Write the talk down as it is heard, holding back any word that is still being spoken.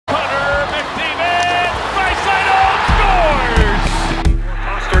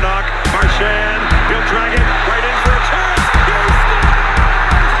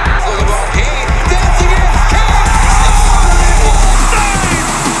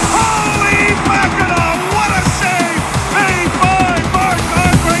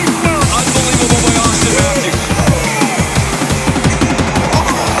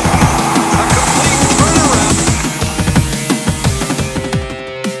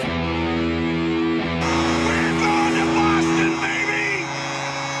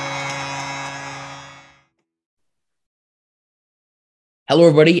Hello,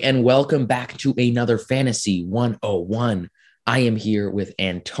 everybody, and welcome back to another Fantasy 101. I am here with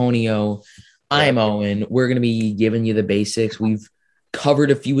Antonio. Yeah. I'm Owen. We're going to be giving you the basics. We've covered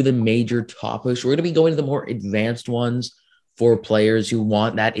a few of the major topics. We're going to be going to the more advanced ones for players who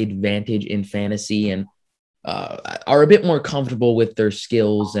want that advantage in fantasy and are a bit more comfortable with their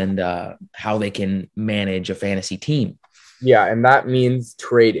skills and how they can manage a fantasy team. Yeah, and that means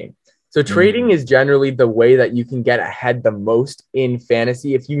trading. So trading is generally the way that you can get ahead the most in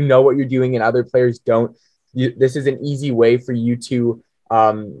fantasy. If you know what you're doing and other players don't, this is an easy way for you to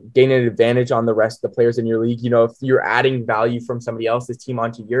gain an advantage on the rest of the players in your league. You know, if you're adding value from somebody else's team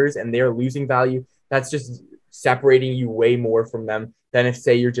onto yours and they're losing value, that's just separating you way more from them than if,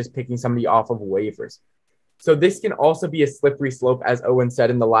 say, you're just picking somebody off of waivers. So this can also be a slippery slope, as Owen said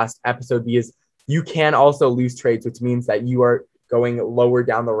in the last episode, because you can also lose trades, which means that you are going lower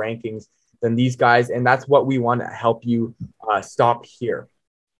down the rankings than these guys. And that's what we want to help you stop here.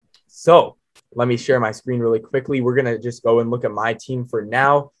 So let me share my screen really quickly. We're going to just go and look at my team for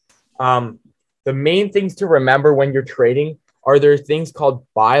now. The main things to remember when you're trading are there things called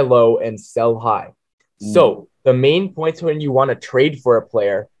buy low and sell high. So the main points when you want to trade for a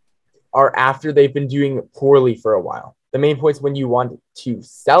player are after they've been doing poorly for a while. The main points when you want to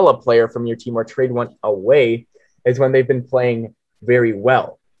sell a player from your team or trade one away is when they've been playing very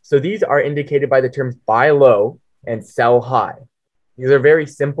well. So these are indicated by the terms buy low and sell high. These are very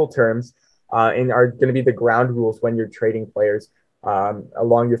simple terms and are going to be the ground rules when you're trading players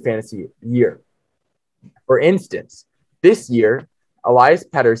along your fantasy year. For instance, this year, Elias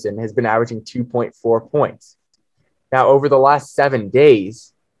Pettersson has been averaging 2.4 points. Now, over the last 7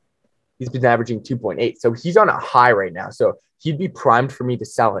 days, he's been averaging 2.8. So he's on a high right now. So he'd be primed for me to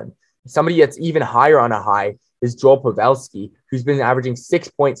sell him. Somebody that's even higher on a high is Joel Pavelski, who's been averaging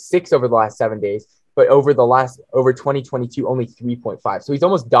 6.6 over the last 7 days, but over 2022, only 3.5. So he's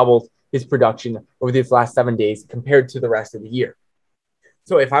almost doubled his production over these last 7 days compared to the rest of the year.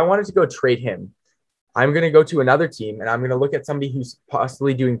 So if I wanted to go trade him, I'm going to go to another team and I'm going to look at somebody who's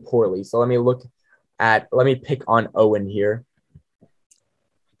possibly doing poorly. So let me pick on Owen here.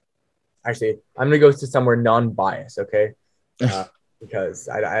 Actually, I'm going to go to somewhere non-biased, okay? Because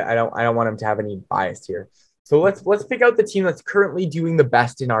I don't want him to have any bias here. So let's pick out the team that's currently doing the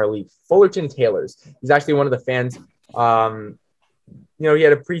best in our league. Fullerton Taylors. He's actually one of the fans. He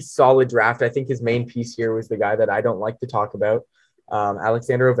had a pretty solid draft. I think his main piece here was the guy that I don't like to talk about,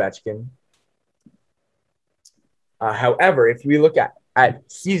 Alexander Ovechkin. However, if we look at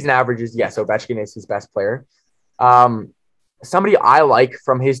season averages, yes, Ovechkin is his best player. Somebody I like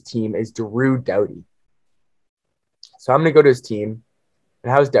from his team is Drew Doughty. So I'm going to go to his team.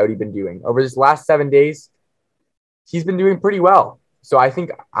 And how's Doughty been doing? Over his last 7 days, he's been doing pretty well. So I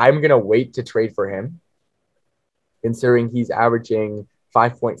think I'm going to wait to trade for him, considering he's averaging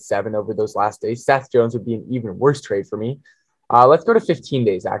 5.7 over those last days. Seth Jones would be an even worse trade for me. Let's go to 15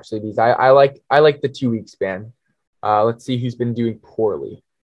 days, actually, because I like the 2 week span. Let's see who's been doing poorly.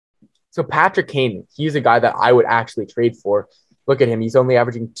 So Patrick Kane, he's a guy that I would actually trade for. Look at him. He's only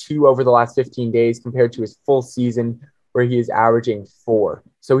averaging 2 over the last 15 days compared to his full season where he is averaging 4.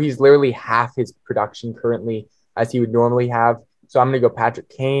 So he's literally half his production currently as he would normally have. So I'm going to go Patrick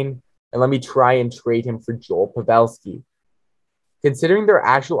Kane, and let me try and trade him for Joel Pavelski. Considering their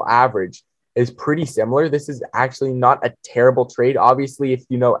actual average is pretty similar, this is actually not a terrible trade. Obviously, if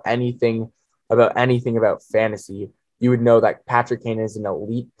you know anything about fantasy, you would know that Patrick Kane is an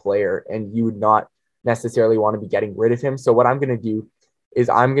elite player and you would not necessarily want to be getting rid of him. So what I'm going to do is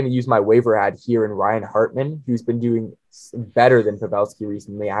I'm going to use my waiver ad here in Ryan Hartman, who's been doing better than Pavelski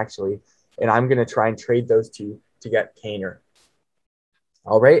recently, actually. And I'm going to try and trade those two to get Kaner.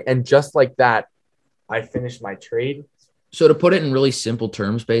 All right. And just like that, I finished my trade. So to put it in really simple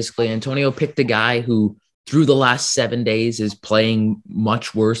terms, basically, Antonio picked a guy who through the last 7 days is playing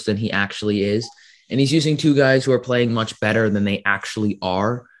much worse than he actually is. And he's using 2 guys who are playing much better than they actually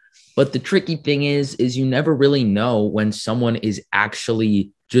are. But the tricky thing is you never really know when someone is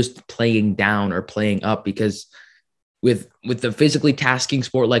actually just playing down or playing up, because with the physically tasking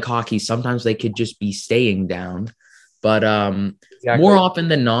sport like hockey, sometimes they could just be staying down. But Exactly. more often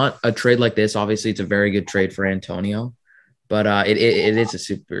than not, a trade like this, obviously, it's a very good trade for Antonio. But it is a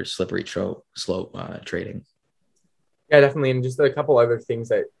super slippery slope trading. Yeah, definitely. And just a couple other things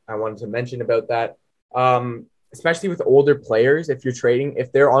that I wanted to mention about that. Especially with older players, if you're trading,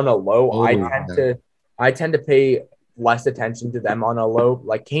 if they're on a low, I tend to pay less attention to them on a low.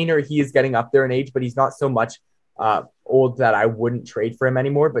 Like Kaner, he is getting up there in age, but he's not so much old that I wouldn't trade for him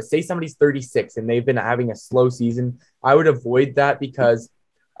anymore. But say somebody's 36 and they've been having a slow season, I would avoid that because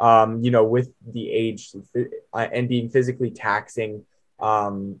with the age and being physically taxing,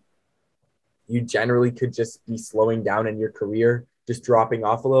 you generally could just be slowing down in your career, just dropping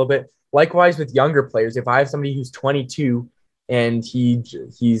off a little bit. Likewise with younger players, if I have somebody who's 22 and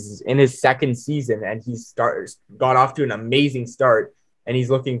he's in his second season and got off to an amazing start and he's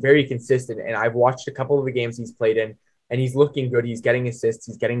looking very consistent, and I've watched a couple of the games he's played in and he's looking good, he's getting assists,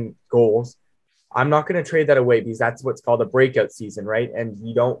 he's getting goals, I'm not going to trade that away because that's what's called a breakout season, right? And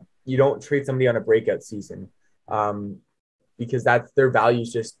you don't trade somebody on a breakout season, because that's their value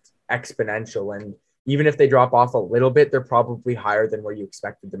is just exponential. And even if they drop off a little bit, they're probably higher than where you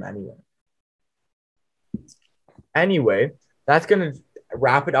expected them anyway. Anyway, that's going to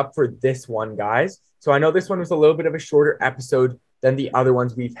wrap it up for this one, guys. So I know this one was a little bit of a shorter episode than the other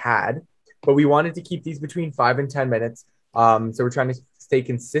ones we've had, but we wanted to keep these between 5 and 10 minutes. So we're trying to stay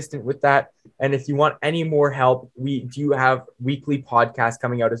consistent with that. And if you want any more help, we do have weekly podcasts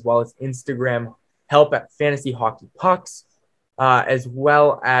coming out, as well as Instagram help at Fantasy Hockey Pucks, as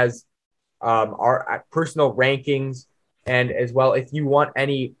well as our personal rankings. And as well, if you want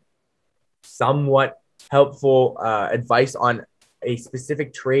any somewhat helpful advice on a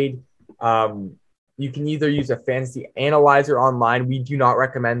specific trade, you can either use a fantasy analyzer online. We do not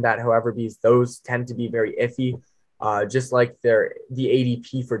recommend that, however, because those tend to be very iffy, just like the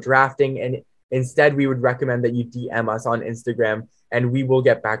ADP for drafting. And instead, we would recommend that you DM us on Instagram, and we will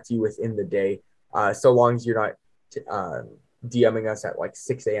get back to you within the day, so long as you're not DMing us at like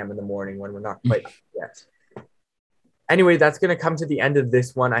 6 a.m. in the morning when we're not quite up yet. Anyway, that's going to come to the end of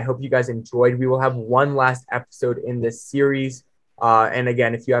this one. I hope you guys enjoyed. We will have one last episode in this series. And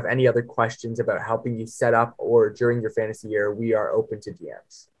again, if you have any other questions about helping you set up or during your fantasy year, we are open to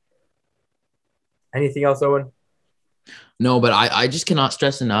DMs. Anything else, Owen? No, but I just cannot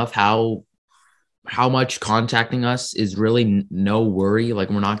stress enough how much contacting us is really no worry. Like,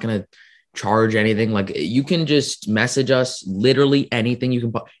 we're not going to charge anything. Like, you can just message us literally anything you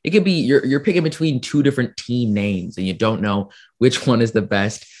can. It could be you're picking between two different team names and you don't know which one is the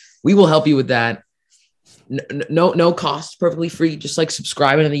best. We will help you with that. No cost, perfectly free. Just like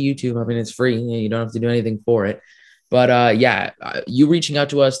subscribing to the YouTube. I mean, it's free. You don't have to do anything for it. But you reaching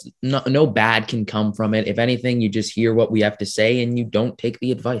out to us, no bad can come from it. If anything, you just hear what we have to say and you don't take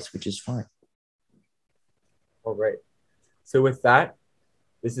the advice, which is fine. All right. So with that,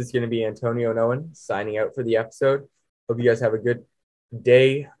 this is going to be Antonio and Owen signing out for the episode. Hope you guys have a good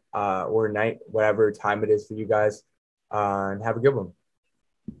day or night, whatever time it is for you guys, and have a good one.